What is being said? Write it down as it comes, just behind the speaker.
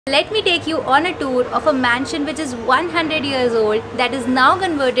Let me take you on a tour of a mansion which is 100 years old that is now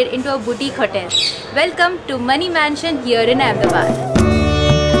converted into a boutique hotel. Welcome to Money Mansion here in Ahmedabad.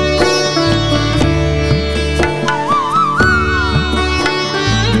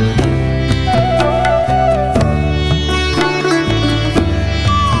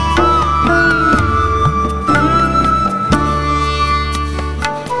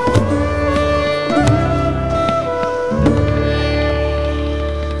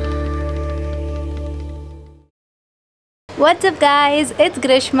 What's up guys, it's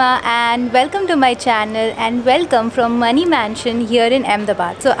Grishma and welcome to my channel and welcome from Money Mansion here in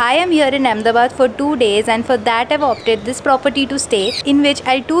Ahmedabad. So I am here in Ahmedabad for 2 days and for that I've opted this property to stay, in which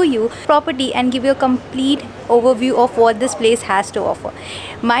I'll tour you property and give you a complete overview of what this place has to offer.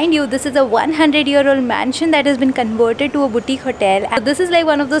 Mind you, this is a 100-year-old mansion that has been converted to a boutique hotel, and this is like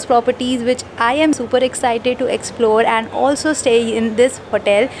one of those properties which I am super excited to explore and also stay in this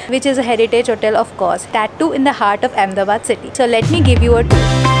hotel, which is a heritage hotel of course, that too in the heart of Ahmedabad City. So let me give you a tour.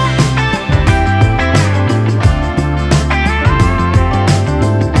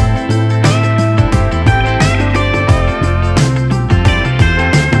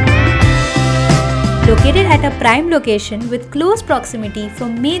 Located at a prime location with close proximity for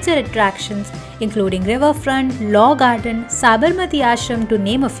major attractions including riverfront, law garden, Sabarmati Ashram to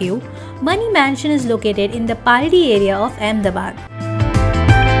name a few, Money Mansion is located in the Paldi area of Ahmedabad.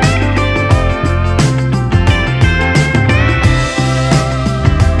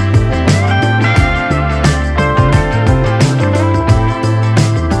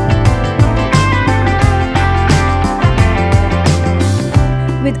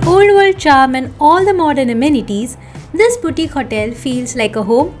 With old world charm and all the modern amenities, this boutique hotel feels like a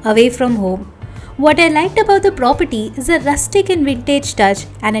home away from home. What I liked about the property is a rustic and vintage touch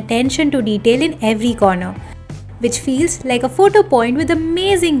and attention to detail in every corner, which feels like a photo point with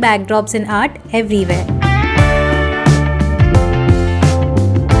amazing backdrops and art everywhere.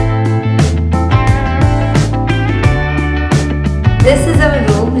 This is our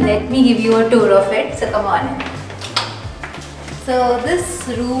room. Let me give you a tour of it. So come on in. So this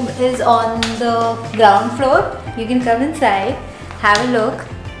room is on the ground floor. You can come inside, have a look.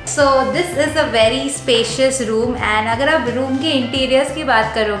 So this is a very spacious room and अगर आप room के interiors की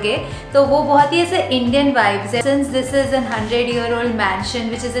बात करोगे तो वो बहुत ही ऐसे Indian vibes है. Since this is a 100-year-old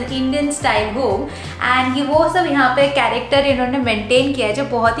mansion which is an Indian style home and ये वो सब यहाँ पे character इन्होंने maintain किया है जो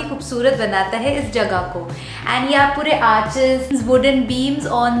बहुत ही खूबसूरत बनाता है इस जगह को. And ये आप पूरे arches, wooden beams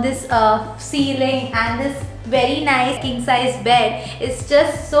on this ceiling and this very nice king size bed is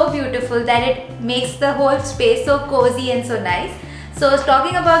just so beautiful that it makes the whole space so cozy and so nice. So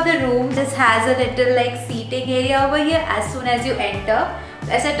talking about the room, this has a little like seating area over here as soon as you enter.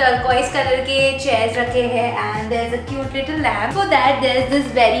 ऐसे turquoise color के chairs रखे हैं and there's a cute little lamp. For that there's this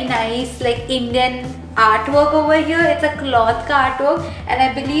very nice like Indian artwork over here. It's a cloth का artwork and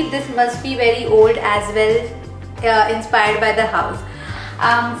I believe this must be very old as well, inspired by the house.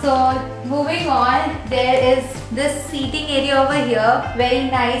 So moving on, there is this seating area over here, very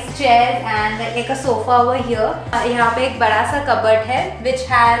nice chairs and like a sofa over here. यहाँ पे एक बड़ा सा cupboard है which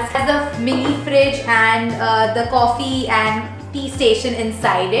has a mini fridge and the coffee and tea station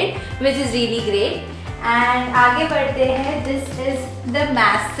inside it, which is really great. And आगे बढ़ते हैं, this is the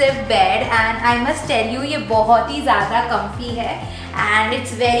massive bed and I must tell you ये बहुत ही ज़्यादा comfy है and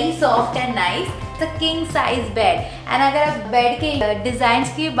it's very soft and nice. The king size bed and अगर आप bed के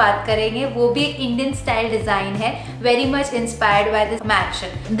डिज़ाइंस की बात करेंगे वो भी एक इंडियन स्टाइल डिज़ाइन है, very much inspired by this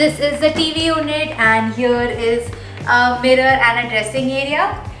mansion. This is the TV unit and here is a mirror and a dressing area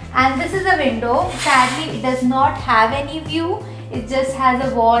and this is a window. Sadly it does not have any view, it just has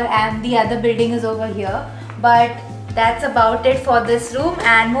a wall and the other building is over here, but that's about it for this room.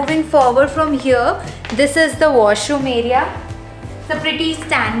 And moving forward from here, this is the washroom area. It's a pretty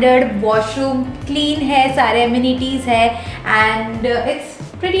standard washroom, clean है, सारे amenities है and it's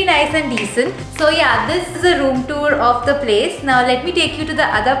pretty nice and decent. So yeah, this is a room tour of the place. Now let me take you to the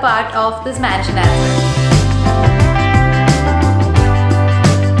other part of this mansion as well.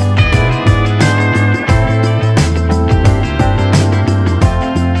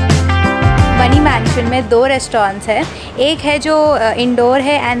 Money mention में दो restaurants हैं, एक है जो indoor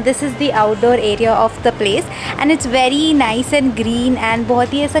है and this is the outdoor area of the place and it's very nice and green and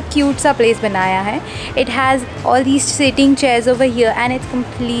बहुत ही ऐसा cute सा प्लेस बनाया है. It has all these sitting chairs over here and it's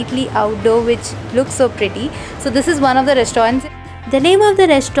completely outdoor which looks so pretty. So this is one of the restaurants. The name of the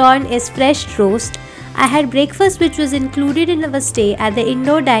restaurant is fresh roast. I had breakfast which was included in our stay at the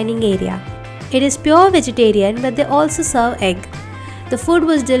indoor dining area. It is pure vegetarian but they also serve egg. The food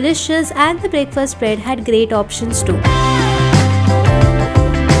was delicious and the breakfast spread had great options too.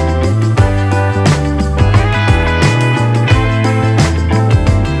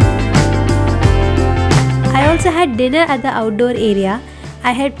 had dinner at the outdoor area.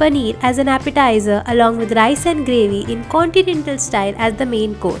 I had paneer as an appetizer along with rice and gravy in continental style as the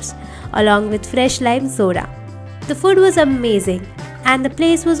main course, along with fresh lime soda. The food was amazing and the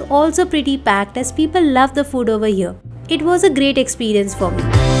place was also pretty packed as people love the food over here. It was a great experience for me.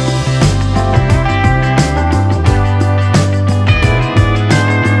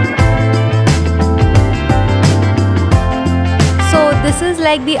 This is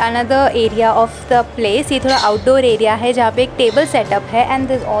like the another area of the place. ये थोड़ा outdoor area है जहाँ पे एक table setup है and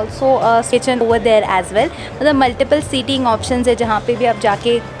there's also a kitchen over there as well. मतलब multiple seating options है जहाँ पे भी आप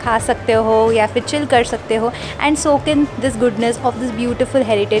जाके खा सकते हो या फिर chill कर सकते हो and soak in this goodness of this beautiful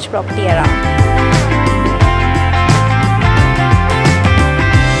heritage property around.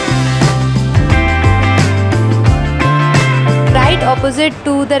 Opposite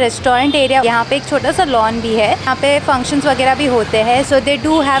to the restaurant area यहाँ पे एक छोटा सा लॉन भी है, यहाँ पे फंक्शंस वगैरह भी होते हैं. सो they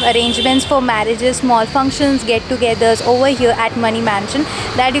do have arrangements for marriages, small functions, get togethers over here eight money mention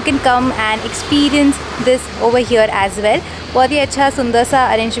that you can come and experience this over here as well. बहुत ही अच्छा सुंदर सा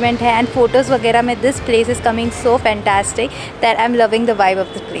अरेंजमेंट है एंड फोटोज़ वगैरह में this place is coming so fantastic that I am loving the vibe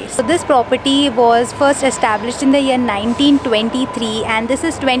of the place. So this property was first established in the year 1923 and this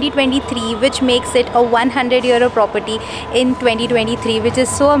is 2023 which makes it a 100-year property in 2023 which is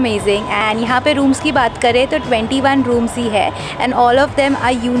so amazing. And यहाँ पे rooms की बात करें तो 21 rooms ही है and all of them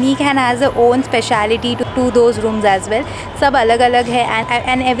are unique and has a own speciality to those rooms as well. सब अलग अलग है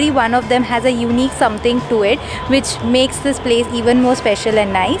and every one of them has a unique something to it which makes this place even more special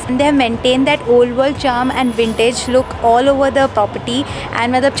and nice. And they have maintained that old world charm and vintage look all over the property.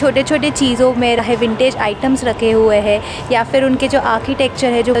 And मतलब छोटे छोटे चीज़ों में है vintage items रखे हुए हैं या फिर उनके जो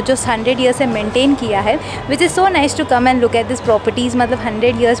architecture है जो 100 years से maintain किया है, which is so nice to come and look at this properties. मतलब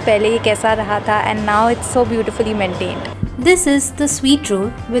 100 years पहले ये कैसा रहा था and now it's so beautifully maintained. This is the suite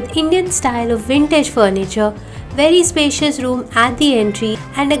room with Indian style of vintage furniture. Very spacious room at the entry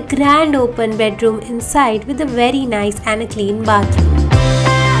and a grand open bedroom inside with a very nice and a clean bathroom.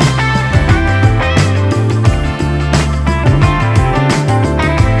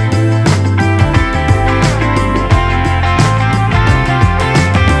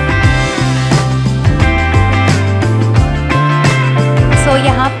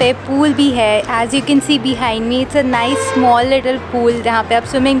 यहाँ पे pool भी है. As you can see behind me it's a nice small little pool जहाँ पे आप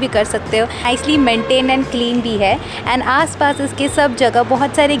swimming भी कर सकते हो. नाइसली मेंटेन एंड क्लीन भी है एंड आसपास इसके सब जगह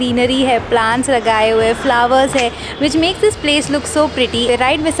बहुत सारे ग्रीनरी है, प्लांट्स लगाए हुए, फ्लावर्स है which makes this place look so pretty.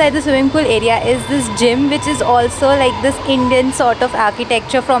 Right beside the swimming pool area is this gym which is also like this Indian sort of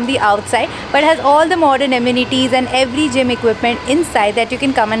architecture from the outside but has all the modern amenities and every gym equipment inside that you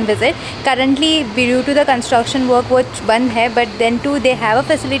can come and visit. Currently due to the construction work वो बंद है but then too they have a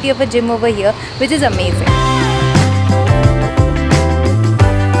facility of a gym over here which is amazing.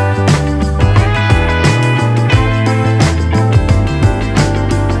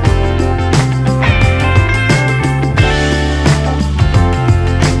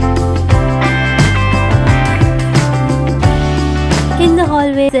 In the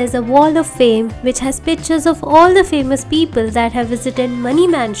hallway, there's a wall of fame which has pictures of all the famous people that have visited Money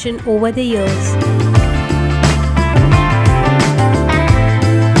Mansion over the years.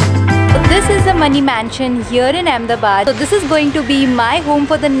 This is the Money Mansion here in Ahmedabad. So this is going to be my home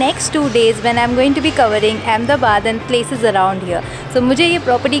for the next 2 days when I'm going to be covering Ahmedabad and places around here. So मुझे ये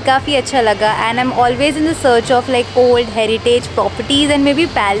property काफ़ी अच्छा लगा and I'm always in the search of like old heritage properties and maybe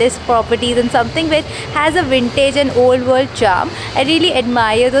palace properties and something which has a vintage and old world charm. I really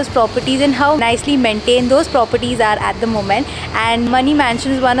admire those properties and how nicely maintained those properties are at the moment. And Money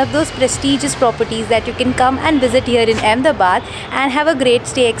Mansion is one of those prestigious properties that you can come and visit here in Ahmedabad and have a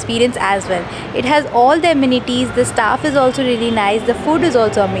great stay experience as well. It has all the amenities, the staff is also really nice, the food is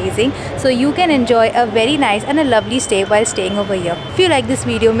also amazing, so you can enjoy a very nice and a lovely stay while staying over here. If you like this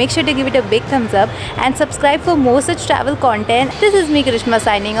video, make sure to give it a big thumbs up and subscribe for more such travel content. This is me Grishma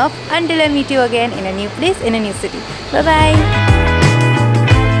signing off until I meet you again in a new place in a new city. Bye bye.